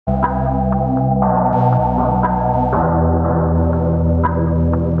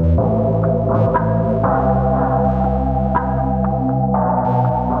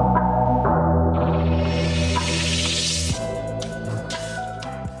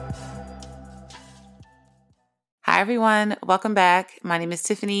everyone. Welcome back. My name is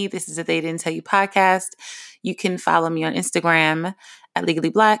Tiffany. This is a They Didn't Tell You podcast. You can follow me on Instagram at Legally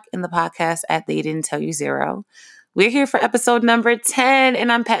Black and the podcast at They Didn't Tell You Zero. We're here for episode number 10,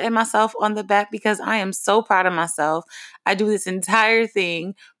 and I'm patting myself on the back because I am so proud of myself. I do this entire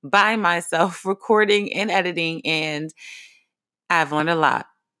thing by myself, recording and editing, and I've learned a lot.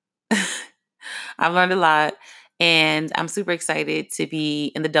 I've learned a lot. And I'm super excited to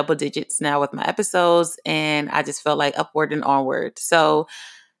be in the double digits now with my episodes. And I just felt like upward and onward. So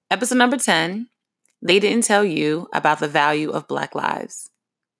episode number 10, They Didn't Tell You About the Value of Black Lives.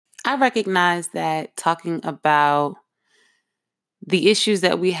 I recognize that talking about the issues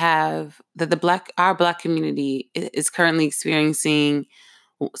that we have, that our Black community is currently experiencing,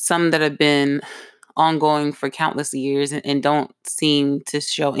 some that have been ongoing for countless years and don't seem to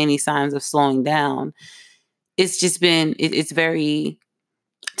show any signs of slowing down. It's very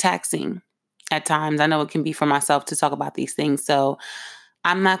taxing at times. I know it can be for myself to talk about these things. So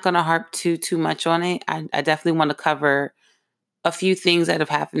I'm not going to harp too much on it. I definitely want to cover a few things that have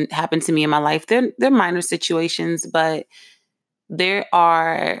happened to me in my life. They're minor situations, but when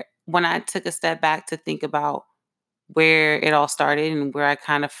I took a step back to think about where it all started and where I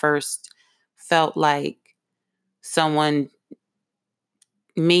kind of first felt like someone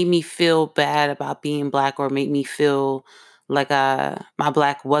made me feel bad about being Black, or made me feel like my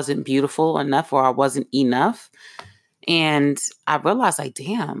Black wasn't beautiful enough, or I wasn't enough. And I realized, like,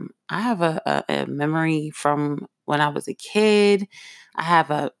 damn, I have a memory from when I was a kid. I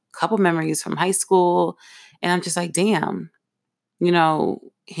have a couple memories from high school. And I'm just like, damn,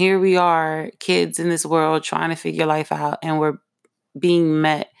 here we are, kids in this world trying to figure life out. And we're being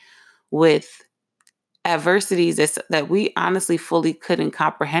met with adversities that we honestly fully couldn't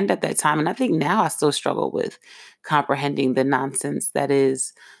comprehend at that time. And I think now I still struggle with comprehending the nonsense that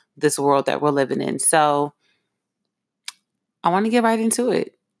is this world that we're living in. So I want to get right into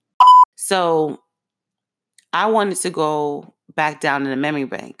it. So I wanted to go back down in the memory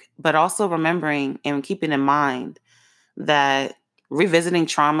bank, but also remembering and keeping in mind that revisiting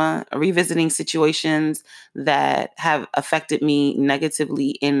trauma, revisiting situations that have affected me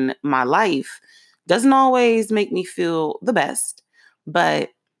negatively in my life doesn't always make me feel the best, but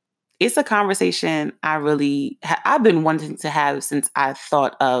it's a conversation I've been wanting to have since I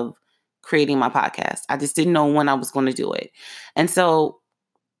thought of creating my podcast. I just didn't know when I was going to do it. And so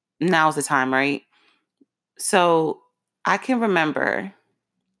now's the time, right? So I can remember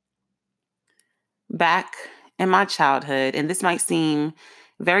back in my childhood, and this might seem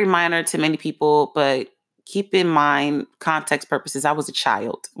very minor to many people, but keep in mind, context purposes, I was a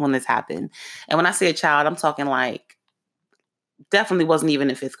child when this happened. And when I say a child, I'm talking like definitely wasn't even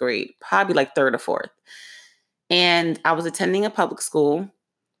in fifth grade, probably like third or fourth. And I was attending a public school,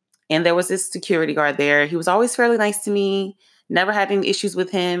 and there was this security guard there. He was always fairly nice to me, never had any issues with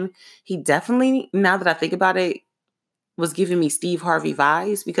him. He definitely, now that I think about it, was giving me Steve Harvey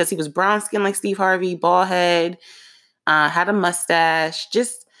vibes because he was brown skin like Steve Harvey, bald head, had a mustache,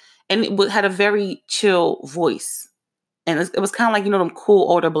 and had a very chill voice. And it was kind of like, them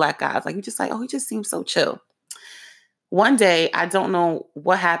cool older Black guys. Like, you just like, oh, he just seems so chill. One day, I don't know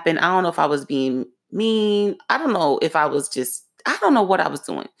what happened. I don't know if I was being mean. I don't know if I don't know what I was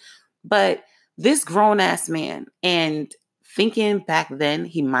doing. But this grown ass man, and thinking back then,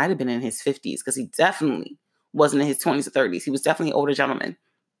 he might have been in his 50s because he definitely wasn't in his 20s or 30s. He was definitely an older gentleman.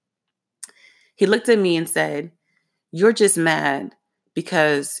 He looked at me and said, "You're just mad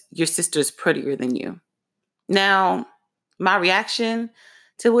because your sister's prettier than you." Now, my reaction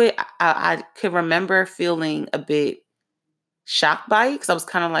to it, I could remember feeling a bit shocked by it because I was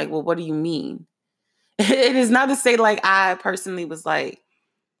kind of like, well, what do you mean? It is not to say like I personally was like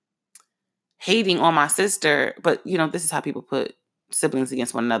hating on my sister, but this is how people put siblings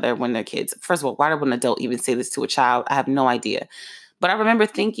against one another when they're kids. First of all, why would an adult even say this to a child? I have no idea. But I remember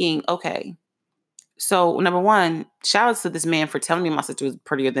thinking, okay, so number one, shout outs to this man for telling me my sister was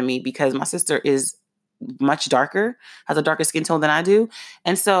prettier than me, because my sister is much darker, has a darker skin tone than I do.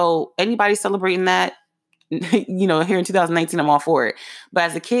 And so anybody celebrating that, here in 2019, I'm all for it. But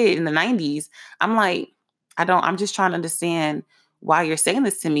as a kid in the 90s, I'm like, I'm just trying to understand why you're saying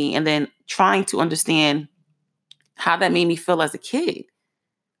this to me, and then trying to understand how that made me feel as a kid,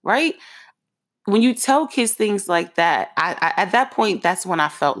 right? When you tell kids things like that, I at that point, that's when I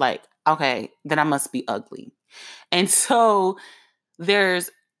felt like, okay, then I must be ugly. And so there's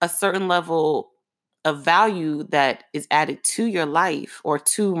a certain level of value that is added to your life, or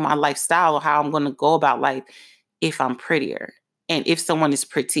to my lifestyle, or how I'm going to go about life, if I'm prettier and if someone is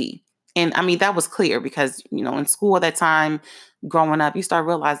pretty. And I mean, that was clear because, in school at that time, growing up, you start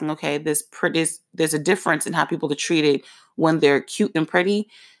realizing, okay, there's a difference in how people are treated when they're cute and pretty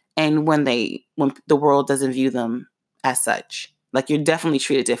and when the world doesn't view them as such. Like, you're definitely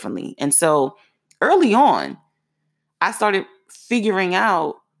treated differently. And so early on, I started figuring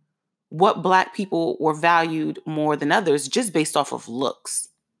out what Black people were valued more than others just based off of looks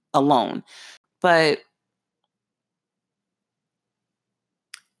alone. But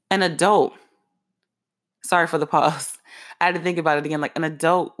an adult, sorry for the pause, I had to think about it again. Like, an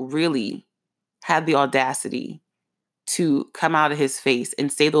adult really had the audacity to come out of his face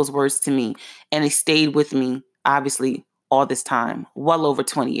and say those words to me. And they stayed with me, obviously, all this time, well over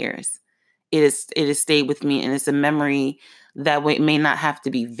 20 years. It has stayed with me, and it's a memory that may not have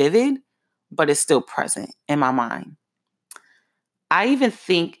to be vivid, but it's still present in my mind. I even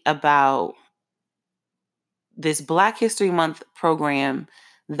think about this Black History Month program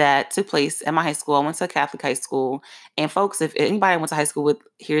that took place at my high school. I went to a Catholic high school. And folks, if anybody I went to high school with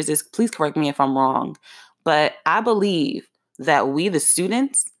hears this, please correct me if I'm wrong. But I believe that we, the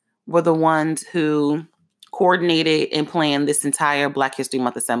students, were the ones who coordinated and planned this entire Black History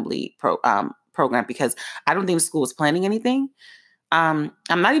Month assembly program, because I don't think the school was planning anything. I'm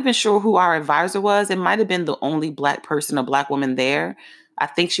not even sure who our advisor was. It might have been the only Black person or Black woman there. I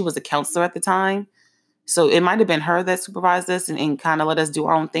think she was a counselor at the time. So it might have been her that supervised us and kind of let us do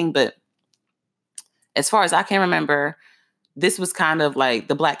our own thing. But as far as I can remember, this was kind of like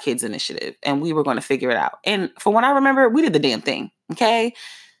the Black Kids Initiative, and we were going to figure it out. And from what I remember, we did the damn thing. Okay.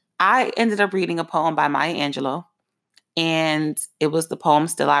 I ended up reading a poem by Maya Angelou, and it was the poem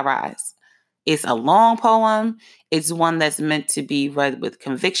Still I Rise. It's a long poem. It's one that's meant to be read with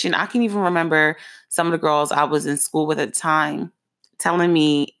conviction. I can even remember some of the girls I was in school with at the time telling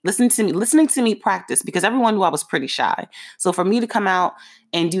me, listening to me practice, because everyone knew I was pretty shy. So for me to come out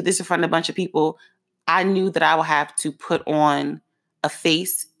and do this in front of a bunch of people, I knew that I would have to put on a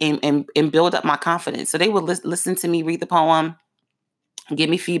face and build up my confidence. So they would listen to me read the poem,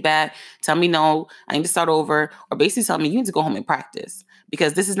 give me feedback, tell me no, I need to start over, or basically tell me you need to go home and practice,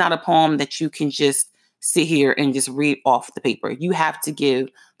 because this is not a poem that you can just sit here and just read off the paper. You have to give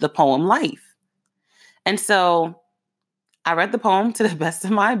the poem life. And so I read the poem to the best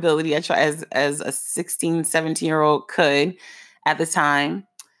of my ability. I tried as a 16, 17-year-old could at the time.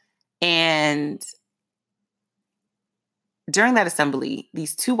 And during that assembly,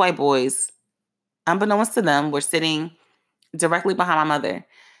 these two white boys, unbeknownst to them, were sitting directly behind my mother.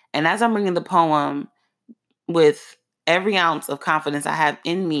 And as I'm reading the poem with every ounce of confidence I have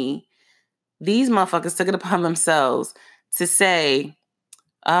in me, these motherfuckers took it upon themselves to say,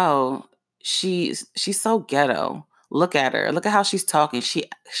 oh, she's so ghetto. Look at her. Look at how she's talking. She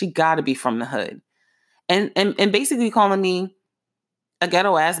gotta be from the hood. And basically calling me a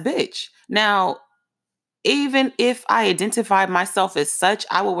ghetto ass bitch. Now, even if I identified myself as such,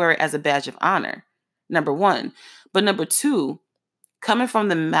 I would wear it as a badge of honor. Number one. But number two, coming from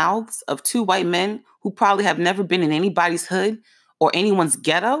the mouths of two white men who probably have never been in anybody's hood or anyone's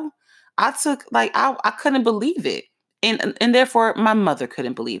ghetto, I couldn't believe it. And therefore my mother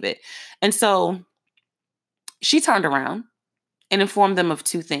couldn't believe it. And so she turned around and informed them of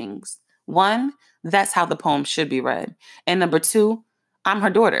two things. One, that's how the poem should be read. And number two, I'm her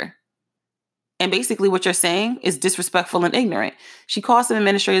daughter. And basically what you're saying is disrespectful and ignorant. She called some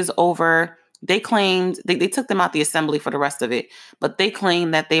administrators over. They claimed they took them out the assembly for the rest of it, but they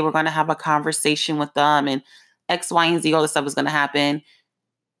claimed that they were going to have a conversation with them and X, Y, and Z, all this stuff was going to happen.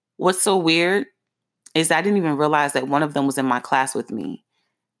 What's so weird is I didn't even realize that one of them was in my class with me.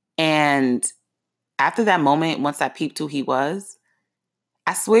 And after that moment, once I peeped who he was,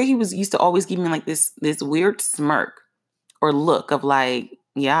 I swear he used to always give me like this weird smirk or look of like,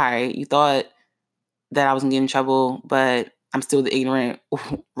 yeah, all right, you thought that I was gonna get in trouble, but I'm still the ignorant,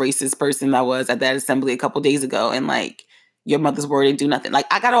 racist person I was at that assembly a couple days ago. And like, your mother's word didn't do nothing. Like,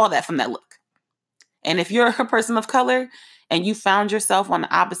 I got all that from that look. And if you're a person of color and you found yourself on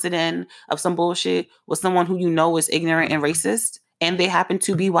the opposite end of some bullshit with someone who you know is ignorant and racist, and they happen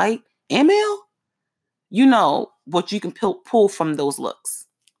to be white and male, you know what you can pull from those looks.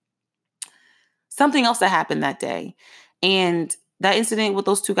 Something else that happened that day. And that incident with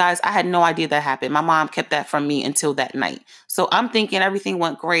those two guys, I had no idea that happened. My mom kept that from me until that night. So I'm thinking everything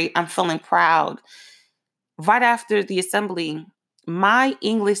went great. I'm feeling proud. Right after the assembly, my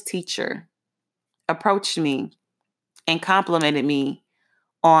English teacher approached me and complimented me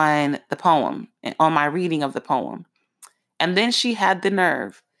on the poem and on my reading of the poem. And then she had the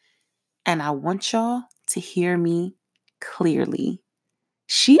nerve, and I want y'all to hear me clearly.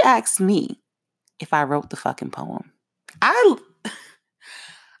 She asked me if I wrote the fucking poem.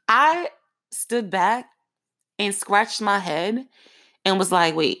 I stood back and scratched my head and was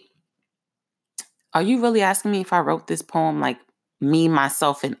like, wait, are you really asking me if I wrote this poem like me,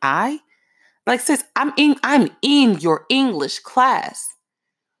 myself, and I? Like, sis, I'm in your English class.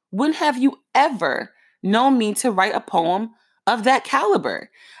 When have you ever known me to write a poem of that caliber?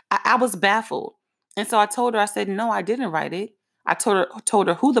 I was baffled. And so I told her, I said, no, I didn't write it. I told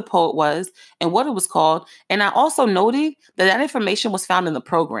her who the poet was and what it was called. And I also noted that that information was found in the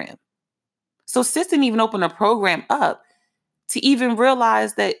program. So sis didn't even open the program up to even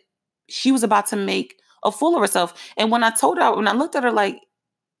realize that she was about to make a fool of herself. And when I looked at her like,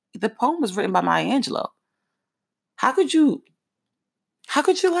 the poem was written by Maya Angelou. How could you, how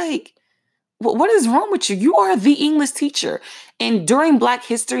could you like, what is wrong with you? You are the English teacher. And during Black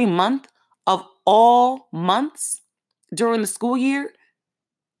History Month, of all months during the school year,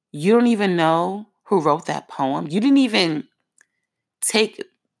 you don't even know who wrote that poem. You didn't even take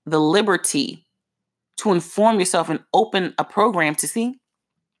the liberty to inform yourself and open a program to see.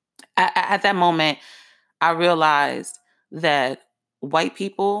 At that moment, I realized that white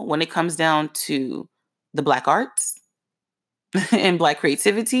people, when it comes down to the Black arts and Black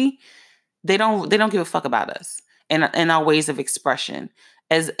creativity, they don't give a fuck about us and our ways of expression.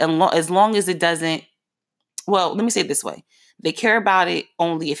 As long as it doesn't, well, let me say it this way. They care about it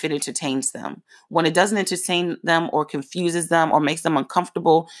only if it entertains them. When it doesn't entertain them or confuses them or makes them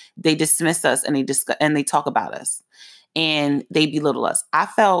uncomfortable, they dismiss us and they talk about us and they belittle us. I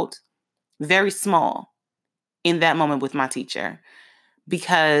felt very small in that moment with my teacher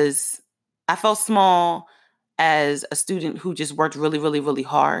because I felt small as a student who just worked really, really, really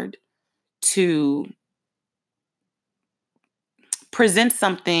hard to present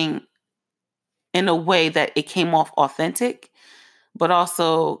something in a way that it came off authentic, but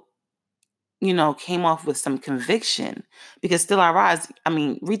also, came off with some conviction. Because Still I Rise, I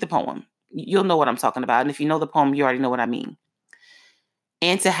mean, read the poem. You'll know what I'm talking about. And if you know the poem, you already know what I mean.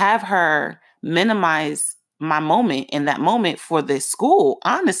 And to have her minimize my moment in that moment for the school,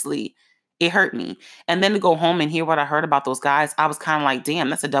 honestly, it hurt me. And then to go home and hear what I heard about those guys, I was kind of like, damn,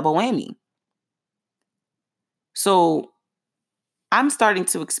 that's a double whammy. So I'm starting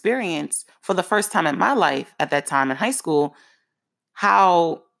to experience for the first time in my life at that time in high school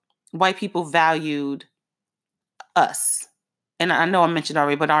how white people valued us. And I know I mentioned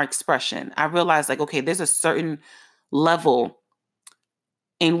already, but our expression. I realized like, okay, there's a certain level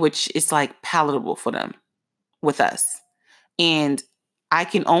in which it's like palatable for them with us. And I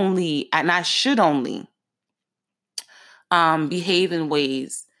should only behave in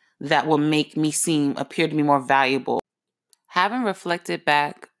ways that will make me appear to be more valuable. Having reflected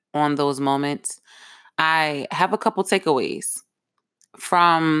back on those moments, I have a couple takeaways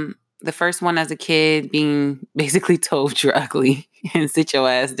from the first one as a kid being basically told you're ugly and sit your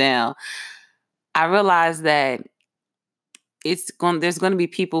ass down. I realized that there's going to be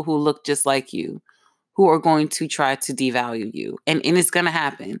people who look just like you who are going to try to devalue you. And it's going to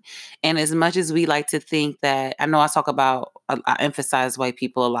happen. And as much as we like to think that, I know I emphasize white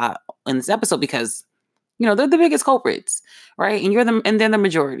people a lot in this episode because, they're the biggest culprits, right? And they're the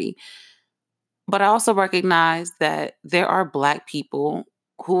majority. But I also recognize that there are Black people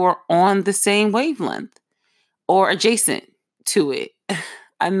who are on the same wavelength or adjacent to it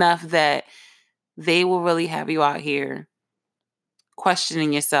enough that they will really have you out here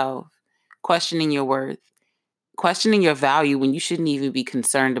questioning yourself, questioning your worth, questioning your value when you shouldn't even be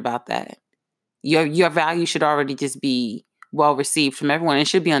concerned about that. Your value should already just be well received from everyone and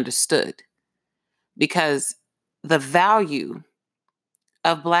should be understood. Because the value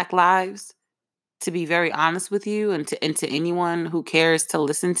of Black lives, to be very honest with you and to anyone who cares to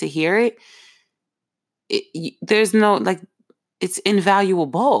listen to hear it, there's no, like, it's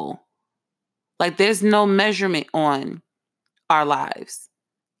invaluable. Like, there's no measurement on our lives.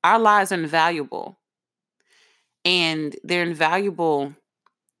 Our lives are invaluable. And they're invaluable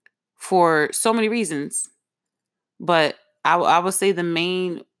for so many reasons. But I would say the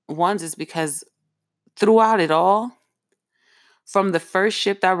main ones is because throughout it all, from the first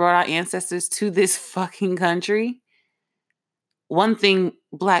ship that brought our ancestors to this fucking country, one thing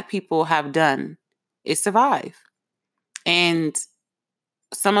Black people have done is survive. And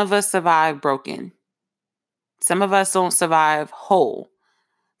some of us survive broken. Some of us don't survive whole,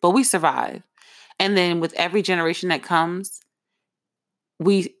 but we survive. And then with every generation that comes,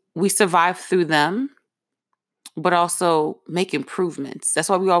 we survive through them, but also make improvements. That's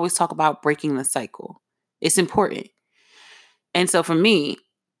why we always talk about breaking the cycle. It's important. And so for me,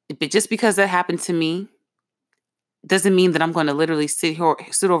 but just because that happened to me doesn't mean that I'm going to literally sit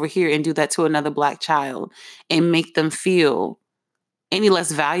over here and do that to another Black child and make them feel any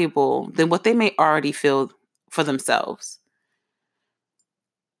less valuable than what they may already feel for themselves.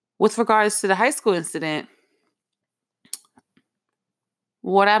 With regards to the high school incident,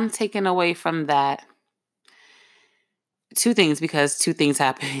 what I'm taking away from that, two things, because two things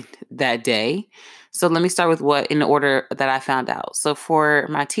happened that day. So let me start with what in the order that I found out. So for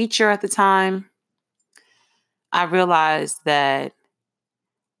my teacher at the time, I realized that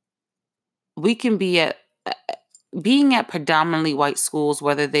we can be at being at predominantly white schools,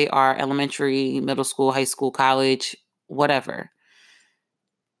 whether they are elementary, middle school, high school, college, whatever.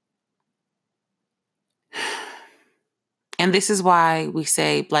 And this is why we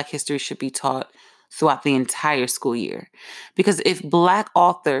say Black history should be taught throughout the entire school year. Because if Black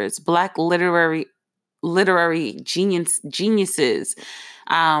authors, Black literary geniuses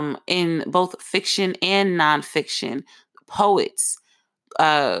in both fiction and nonfiction, poets,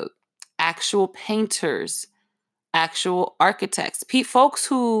 actual painters, actual architects, folks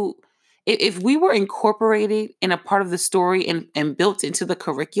who, if we were incorporated in a part of the story and built into the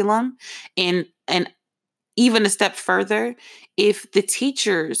curriculum, and even a step further, if the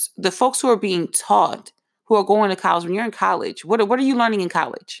teachers, the folks who are being taught, who are going to college, when you're in college, what are you learning in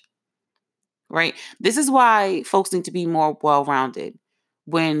college? Right? This is why folks need to be more well-rounded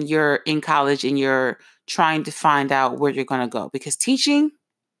when you're in college and you're trying to find out where you're going to go. Because teaching,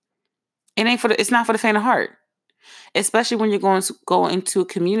 it's not for the faint of heart, especially when you're going to go into a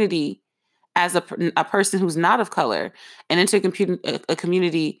community as a person who's not of color, and into a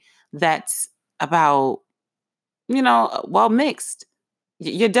community that's about, well mixed.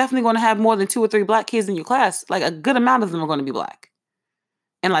 You're definitely going to have more than 2 or 3 Black kids in your class. Like, a good amount of them are going to be Black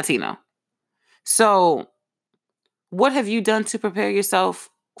and Latino. So what have you done to prepare yourself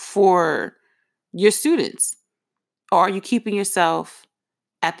for your students? Or are you keeping yourself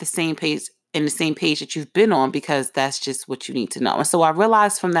at the same page, in the same page that you've been on, because that's just what you need to know? And so I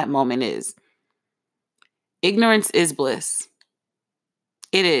realized from that moment is ignorance is bliss.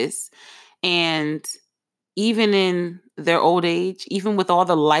 It is. And even in their old age, even with all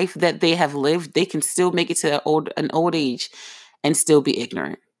the life that they have lived, they can still make it to an old age and still be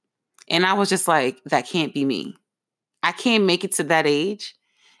ignorant. And I was just like, that can't be me. I can't make it to that age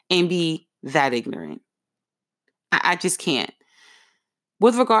and be that ignorant. I just can't.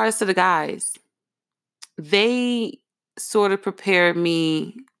 With regards to the guys, they sort of prepared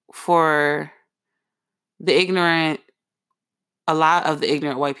me for a lot of the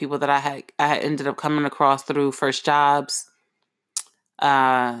ignorant white people that I had ended up coming across through first jobs.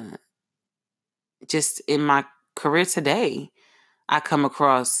 Just in my career today, I come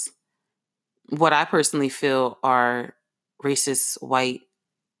across what I personally feel are racist white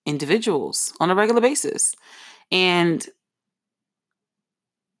individuals on a regular basis. And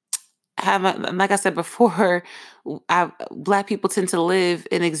like I said before, Black people tend to live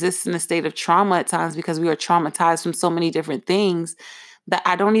and exist in a state of trauma at times because we are traumatized from so many different things that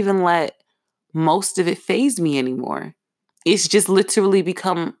I don't even let most of it faze me anymore. It's just literally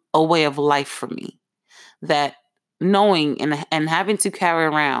become a way of life for me, that knowing and having to carry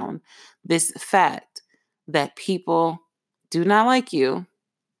around this fact that people do not like you,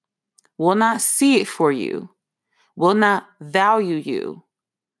 will not see it for you, will not value you,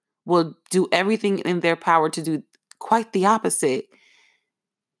 will do everything in their power to do quite the opposite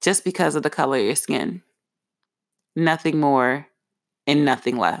just because of the color of your skin. Nothing more and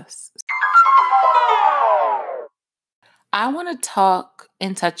nothing less. I want to talk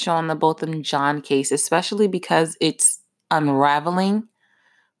and touch on the Botham Jean case, especially because it's unraveling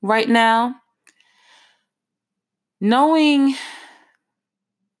right now. Knowing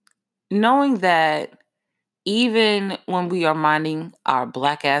that even when we are minding our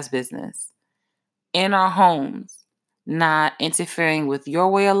Black ass business in our homes, not interfering with your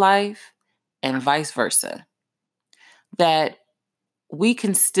way of life and vice versa, that we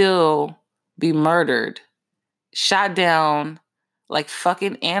can still be murdered, shot down like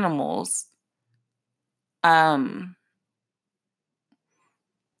fucking animals, and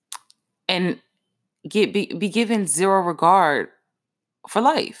be given zero regard for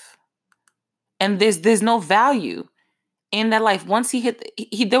life. And there's no value in that life. Once he hit,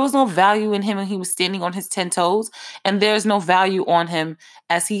 there was no value in him when he was standing on his 10 toes, and there's no value on him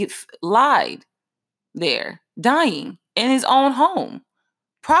as he lied there, dying in his own home,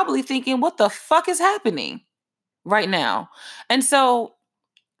 probably thinking, what the fuck is happening right now? And so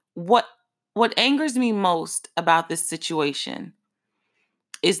what angers me most about this situation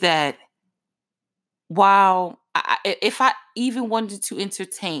is that while if I even wanted to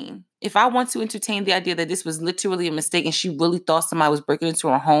if I want to entertain the idea that this was literally a mistake and she really thought somebody was breaking into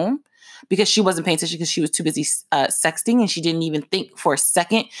her home, because she wasn't paying attention because she was too busy sexting, and she didn't even think for a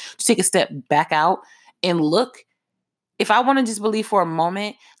second to take a step back out and look. If I want to just believe for a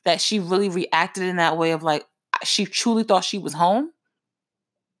moment that she really reacted in that way of like, she truly thought she was home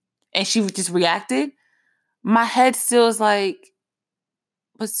and she just reacted, my head still is like,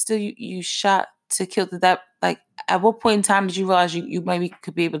 but still you shot to kill that. Like, at what point in time did you realize you maybe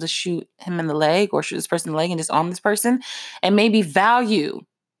could be able to shoot him in the leg or shoot this person in the leg and disarm this person and maybe value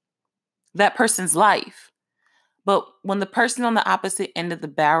that person's life? But when the person on the opposite end of the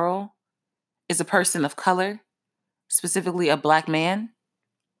barrel is a person of color, specifically a black man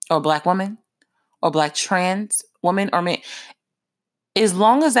or a black woman or black trans woman or man, as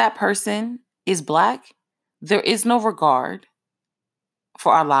long as that person is black, there is no regard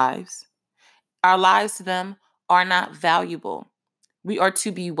for our lives. Our lives to them are not valuable. We are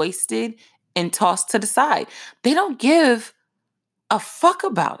to be wasted and tossed to the side. They don't give a fuck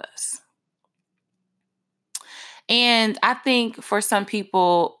about us. And I think for some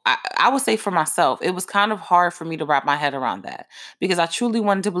people, I would say for myself, it was kind of hard for me to wrap my head around that because I truly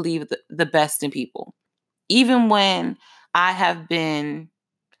wanted to believe the best in people. Even when I have been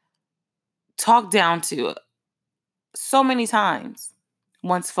talked down to so many times,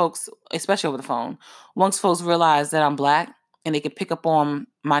 once folks, especially over the phone, once folks realize that I'm black and they can pick up on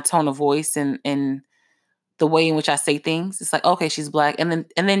my tone of voice and the way in which I say things, it's like, okay, she's black. And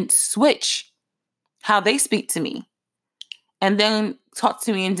then switch how they speak to me and then talk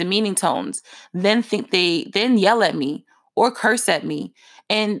to me in demeaning tones, then then yell at me or curse at me.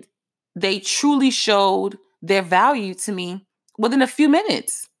 And they truly showed their value to me within a few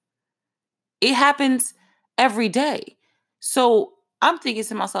minutes. It happens every day. So I'm thinking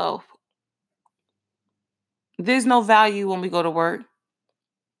to myself, there's no value when we go to work.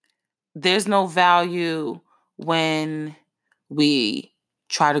 There's no value when we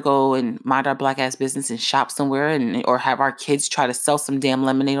try to go and mind our black ass business and shop somewhere or have our kids try to sell some damn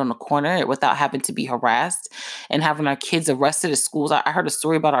lemonade on the corner without having to be harassed and having our kids arrested at schools. I heard a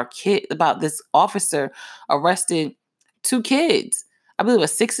story about this officer arrested 2 kids, I believe a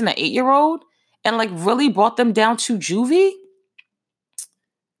 6 and an 8-year-old, and like really brought them down to juvie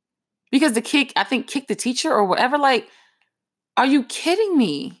because the kid, I think, kicked the teacher or whatever. Like, are you kidding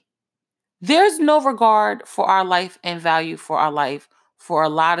me? There's no regard for our life and value for our life for a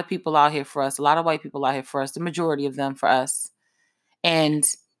lot of people out here for us, a lot of white people out here for us, the majority of them for us. And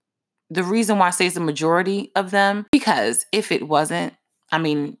the reason why I say it's the majority of them, because if it wasn't, I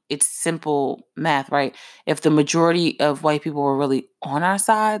mean, it's simple math, right? If the majority of white people were really on our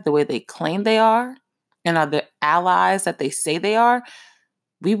side, the way they claim they are, and are the allies that they say they are,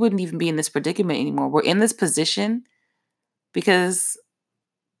 we wouldn't even be in this predicament anymore. We're in this position because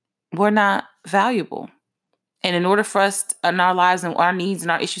we're not valuable. And in order for us and our lives and our needs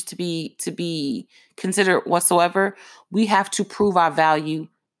and our issues to be considered whatsoever, we have to prove our value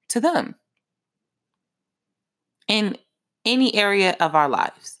to them in any area of our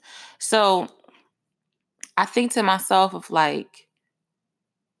lives. So I think to myself of like,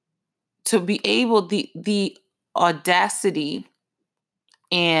 to be able, the audacity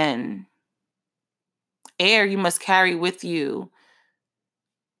and air you must carry with you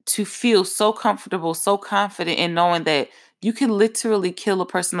to feel so comfortable, so confident in knowing that you can literally kill a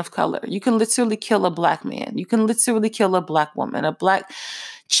person of color. You can literally kill a black man. You can literally kill a black woman, a black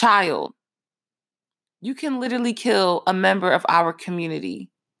child. You can literally kill a member of our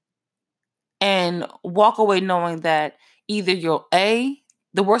community and walk away knowing that either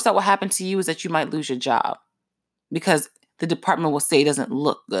the worst that will happen to you is that you might lose your job because the department will say it doesn't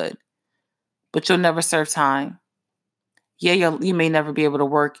look good, but you'll never serve time. Yeah, you may never be able to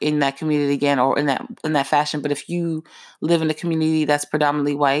work in that community again or in that fashion. But if you live in a community that's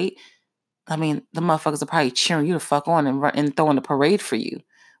predominantly white, I mean, the motherfuckers are probably cheering you the fuck on and throwing a parade for you.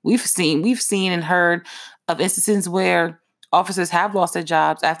 We've seen and heard of instances where officers have lost their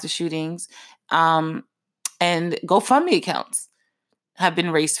jobs after shootings, and GoFundMe accounts have been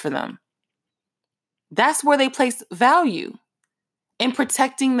raised for them. That's where they place value in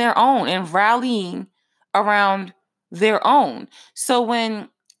protecting their own and rallying around their own. So when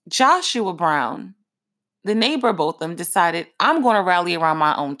Joshua Brown, the neighbor of both of them, decided, I'm going to rally around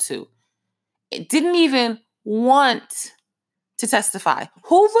my own too. It didn't even want to testify.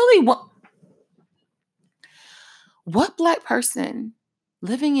 What black person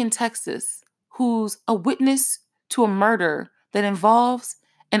living in Texas who's a witness to a murder that involves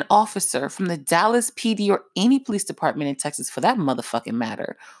an officer from the Dallas PD or any police department in Texas for that motherfucking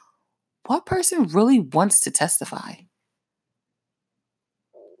matter, what person really wants to testify?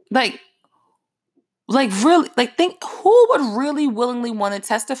 Like Like, really, like, think who would really willingly want to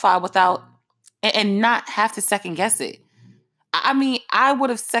testify without and not have to second guess it? I mean, I would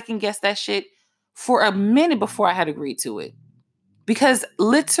have second guessed that shit for a minute before I had agreed to it. Because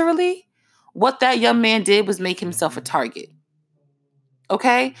literally, what that young man did was make himself a target.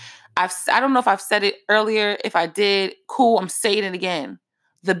 Okay? I don't know if I've said it earlier. If I did, cool, I'm saying it again.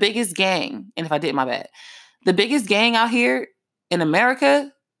 The biggest gang, and if I did, my bad. The biggest gang out here in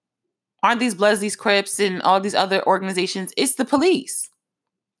America aren't these Bloods, these Crips, and all these other organizations. It's the police.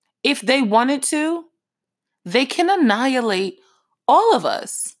 If they wanted to, they can annihilate all of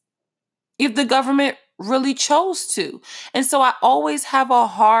us if the government really chose to. And so I always have a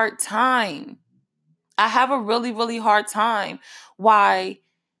hard time. I have a really, really hard time why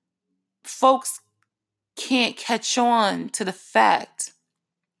folks can't catch on to the fact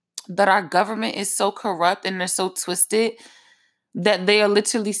that our government is so corrupt and they're so twisted that they are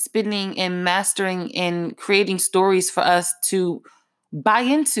literally spinning and mastering and creating stories for us to buy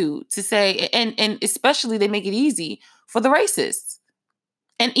into, to say, and especially they make it easy for the racists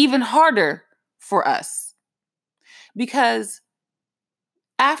and even harder for us. Because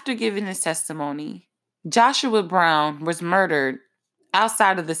after giving his testimony, Joshua Brown was murdered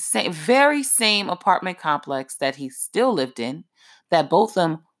outside of the very same apartment complex that he still lived in, that both of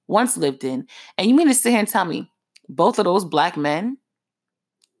them once lived in. And you mean to sit here and tell me both of those black men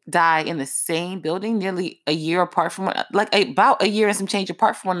die in the same building, nearly a year apart from about a year and some change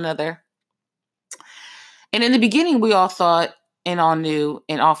apart from one another? And in the beginning, we all thought and all knew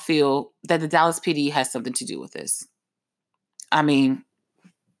and all feel that the Dallas PD has something to do with this. I mean,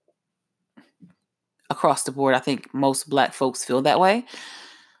 across the board, I think most black folks feel that way.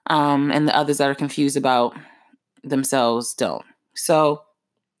 And the others that are confused about themselves don't. So,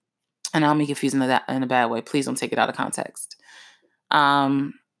 and I'll make it confusing in a bad way. Please don't take it out of context.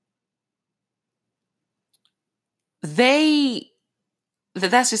 That's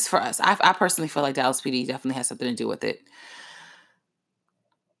just for us. I personally feel like Dallas PD definitely has something to do with it.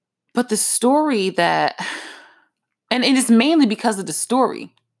 But the story that, and it is mainly because of the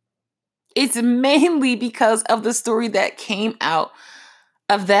story. It's mainly because of the story that came out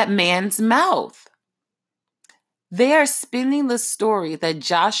of that man's mouth. They are spinning the story that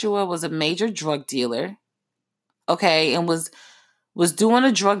Joshua was a major drug dealer, okay, and was doing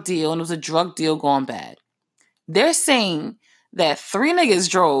a drug deal, and it was a drug deal gone bad. They're saying that 3 niggas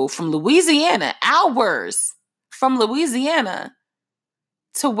drove from Louisiana, hours from Louisiana,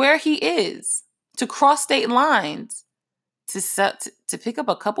 to where he is, to cross state lines, to pick up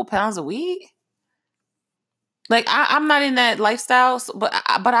a couple pounds of weed. Like, I'm not in that lifestyle,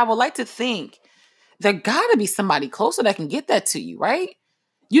 but I would like to think there gotta be somebody closer that can get that to you, right?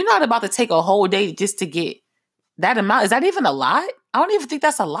 You're not about to take a whole day just to get that amount. Is that even a lot? I don't even think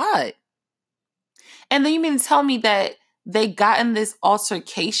that's a lot. And then you mean to tell me that they got in this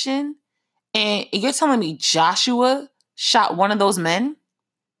altercation and you're telling me Joshua shot one of those men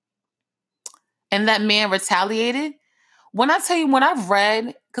and that man retaliated? When I tell you, when I've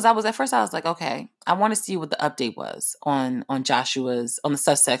read, because I was like, okay, I want to see what the update was on Joshua's, on the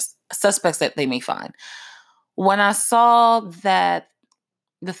suspects that they may find. When I saw that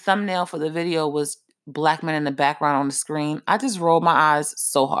the thumbnail for the video was black men in the background on the screen, I just rolled my eyes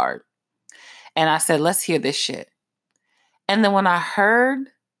so hard. And I said, let's hear this shit. And then when I heard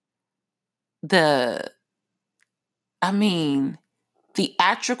the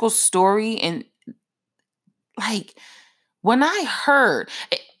theatrical story, and like, when I heard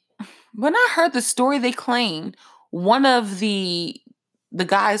the story, they claimed one of the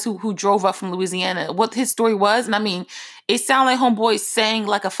guys who drove up from Louisiana, what his story was, and I mean, it sounded like homeboy sang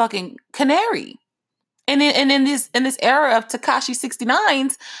like a fucking canary. And in this era of Tekashi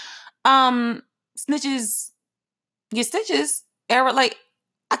 69's snitches get stitches era, like,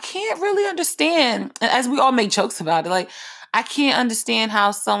 I can't really understand, as we all make jokes about it, like, I can't understand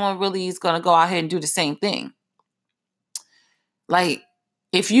how someone really is gonna go out here and do the same thing. Like,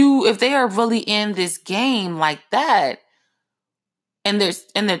 if they are really in this game like that, and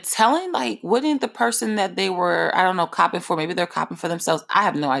they're telling, like, wouldn't the person that they were, I don't know, copping for, maybe they're copping for themselves, I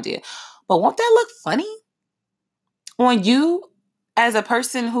have no idea. But won't that look funny on you as a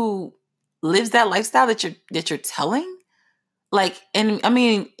person who lives that lifestyle that you're telling? Like, and I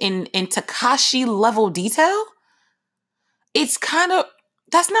mean, in Tekashi level detail, it's kind of,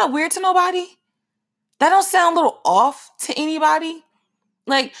 that's not weird to nobody. That don't sound a little off to anybody.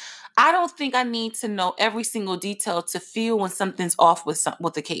 Like, I don't think I need to know every single detail to feel when something's off with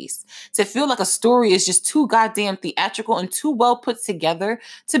the case. To feel like a story is just too goddamn theatrical and too well put together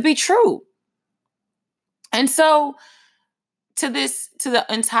to be true. And so, to the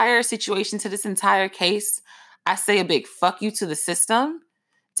entire situation, to this entire case, I say a big fuck you to the system,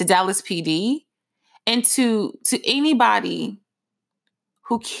 to Dallas PD, and to anybody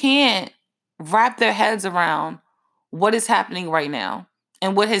who can't wrap their heads around what is happening right now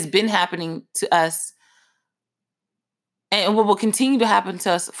and what has been happening to us and what will continue to happen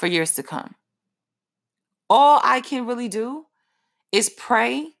to us for years to come. All I can really do is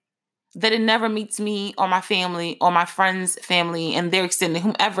pray that it never meets me or my family or my friends' family and their extended,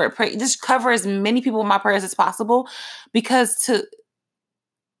 whomever. Pray, just cover as many people with my prayers as possible, because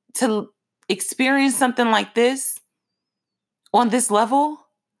to experience something like this on this level,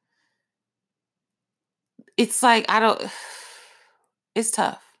 it's like, it's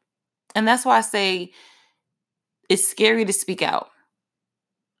tough. And that's why I say it's scary to speak out.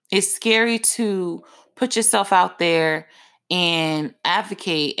 It's scary to put yourself out there and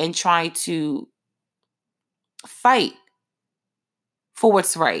advocate and try to fight for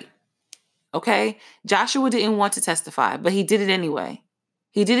what's right. Okay? Joshua didn't want to testify, but he did it anyway.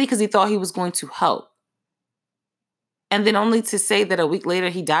 He did it because he thought he was going to help. And then only to say that a week later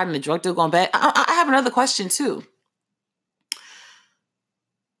he died in a drug deal going bad. I have another question too.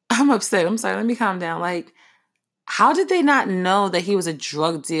 I'm upset. I'm sorry. Let me calm down. Like, how did they not know that he was a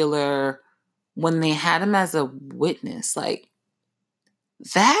drug dealer when they had him as a witness? Like,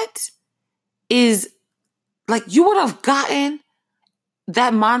 that is, like, you would have gotten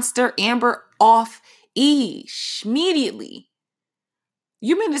that monster Amber off immediately.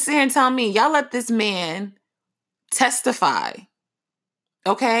 You mean to sit here and tell me y'all let this man testify,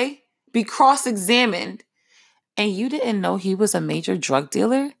 okay? Be cross-examined, and you didn't know he was a major drug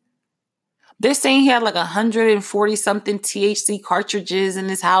dealer? They're saying he had like 140 something THC cartridges in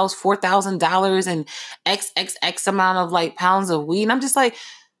his house, $4,000 and XXX amount of like pounds of weed. And I'm just like,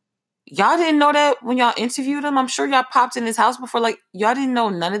 y'all didn't know that when y'all interviewed him? I'm sure y'all popped in his house before. Like, y'all didn't know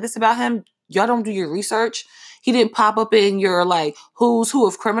none of this about him. Y'all don't do your research. He didn't pop up in your like who's who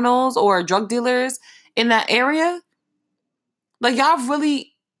of criminals or drug dealers in that area. Like, y'all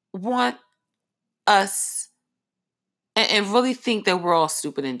really want us and really think that we're all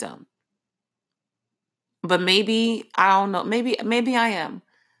stupid and dumb. But maybe, I don't know, maybe I am.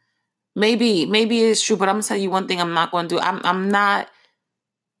 Maybe it's true, but I'm gonna tell you one thing I'm not gonna do. I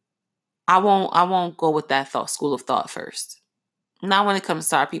won't go with that school of thought first. Not when it comes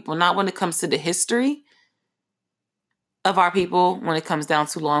to our people, not when it comes to the history of our people, when it comes down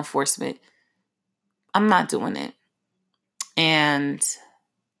to law enforcement. I'm not doing it. And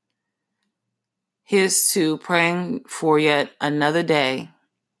here's to praying for yet another day,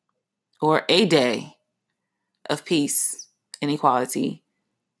 or a day, of peace and equality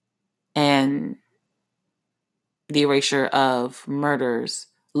and the erasure of murders,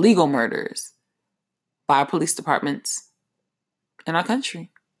 legal murders, by our police departments in our country.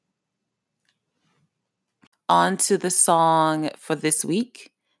 On to the song for this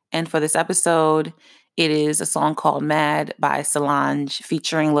week and for this episode. It is a song called Mad by Solange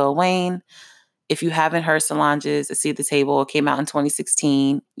featuring Lil Wayne. If you haven't heard Solange's A Seat at the Table, it came out in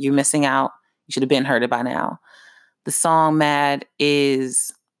 2016. You're missing out. You should have been heard it by now. The song Mad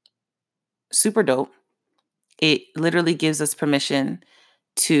is super dope. It literally gives us permission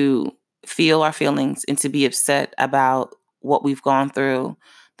to feel our feelings and to be upset about what we've gone through,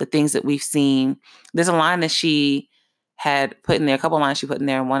 the things that we've seen. There's a line that she had put in there, a couple of lines she put in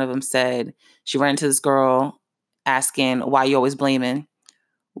there, and one of them said, she ran into this girl asking, why you always blaming?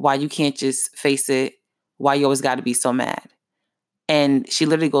 Why you can't just face it? Why you always got to be so mad? And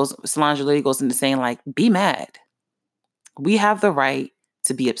Solange literally goes into saying, like, be mad. We have the right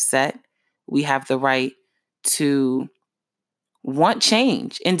to be upset. We have the right to want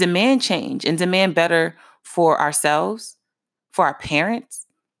change and demand better for ourselves, for our parents,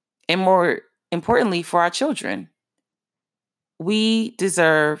 and more importantly, for our children. We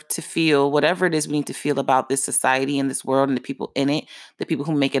deserve to feel whatever it is we need to feel about this society and this world and the people in it, the people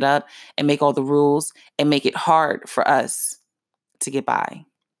who make it up and make all the rules and make it hard for us to get by.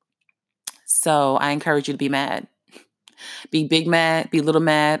 So I encourage you to be mad. Be big mad, be little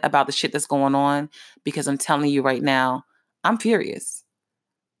mad about the shit that's going on, because I'm telling you right now, I'm furious.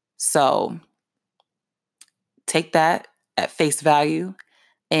 So take that at face value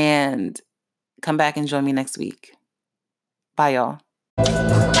and come back and join me next week. Bye, y'all.